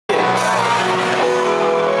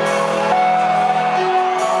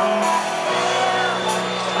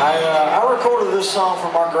song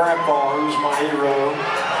for my grandpa, who's my hero.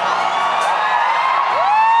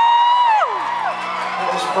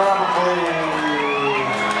 It was probably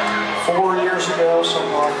 4 years ago,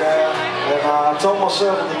 something like that. And I told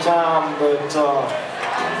myself at the time that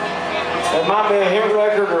it might be a hit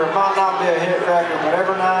record or it might not be a hit record, but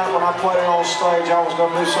every night when I played it on stage, I was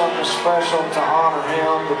going to do something special to honor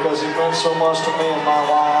him because he meant so much to me in my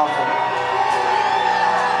life.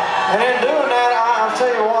 And in doing that, I'll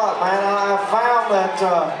tell you what, man, I found that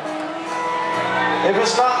if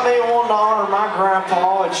it's not me wanting to honor my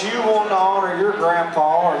grandpa, it's you wanting to honor your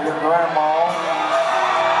grandpa or your grandma,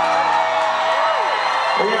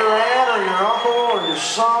 or your aunt or your uncle or your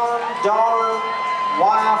son, daughter,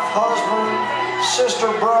 wife, husband, sister,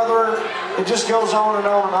 brother. It just goes on and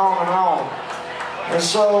on and on and on. And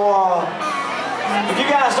so, if you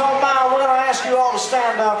guys don't mind, we're going to ask you all to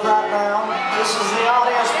stand up right now. This is the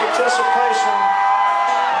audience participation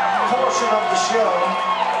portion of the show.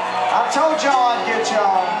 I told y'all I'd get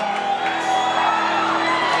y'all.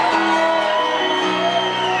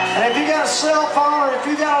 And if you got a cell phone or if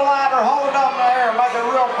you got a lighter, hold it up in the air and make it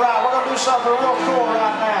real bright. We're going to do something real cool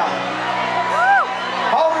right now.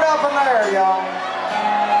 Hold it up in the air, y'all.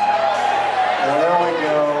 There we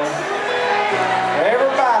go.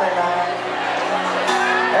 Everybody now.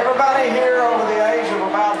 Everybody here over the age of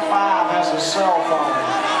about 5 has a cell phone.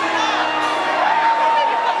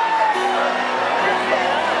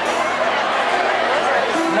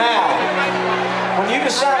 Now, when you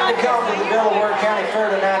decided to come to the Delaware County Fair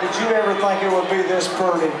tonight, did you ever think it would be this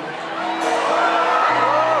pretty?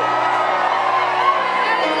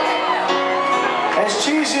 As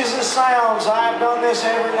cheesy as it sounds, I've done this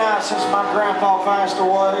every night since my grandpa passed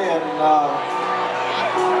away, and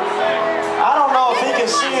I don't know if he can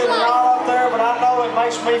see it or not up there, but I know it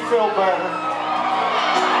makes me feel better.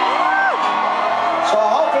 So I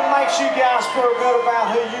hope it makes you guys feel good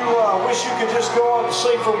about who you wish you could just go up and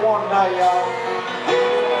see for one day, y'all.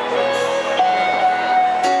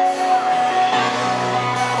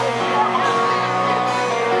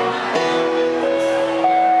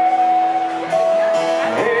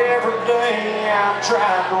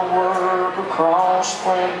 Trying to work across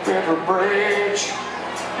Flint River Bridge,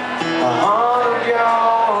 100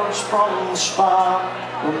 yards from the spot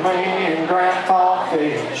where me and Grandpa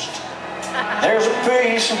fished. There's a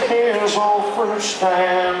piece of his old fruit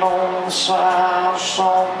stand on the side of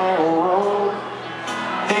Sawmill Road.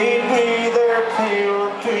 He'd be there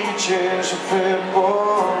peeling peaches if it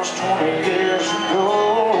was 20 years ago.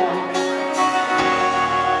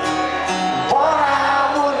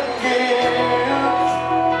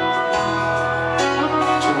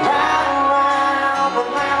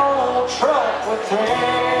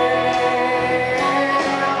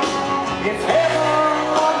 If heaven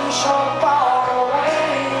wasn't so far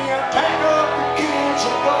away, I'd pack up the kids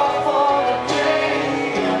and go for the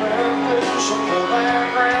day and listen to their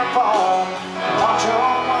grandpa. Watch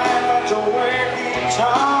them laugh at the way he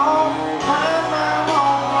talked. My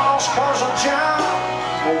long lost cousin John,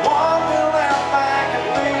 the one who left back at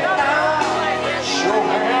midnight. Show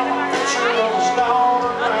him a picture of his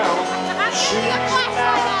daughter now. She's an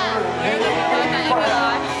actor and he's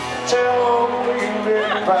proud. Tell them we'll be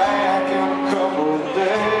back in a couple of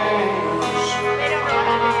days.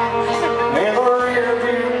 In the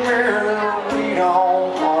rearview mirror, we don't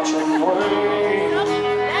watch them wait.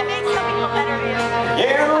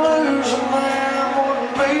 Yeah, losing them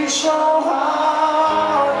wouldn't be so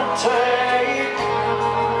hard to take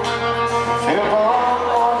if heaven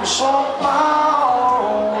wasn't so far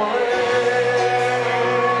away.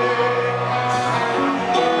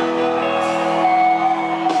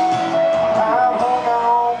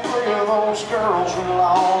 Girls we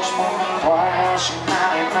lost from the class of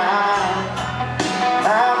 '99.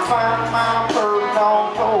 Now I find my bird dog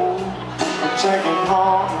gold and take it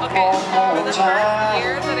home one more time.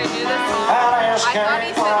 I'd ask him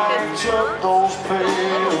why he took those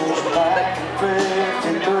pills back in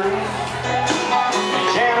 '53.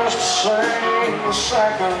 Janice to sing the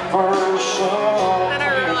second verse of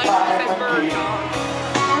Pipe McGee.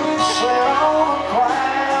 Sit on a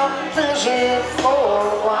cloud and visit for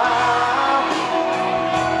a while.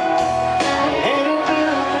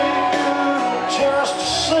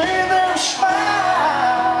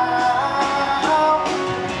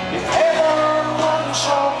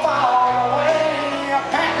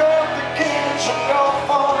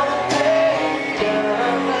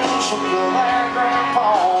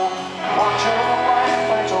 Watch her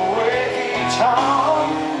laugh at the way he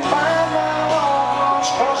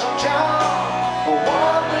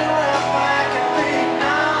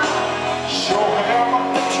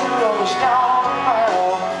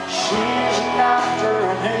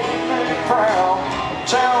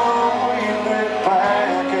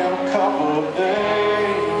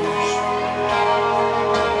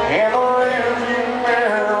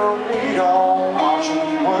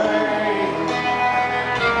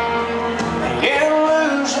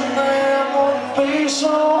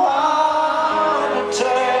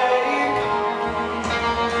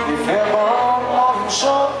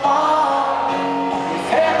so far.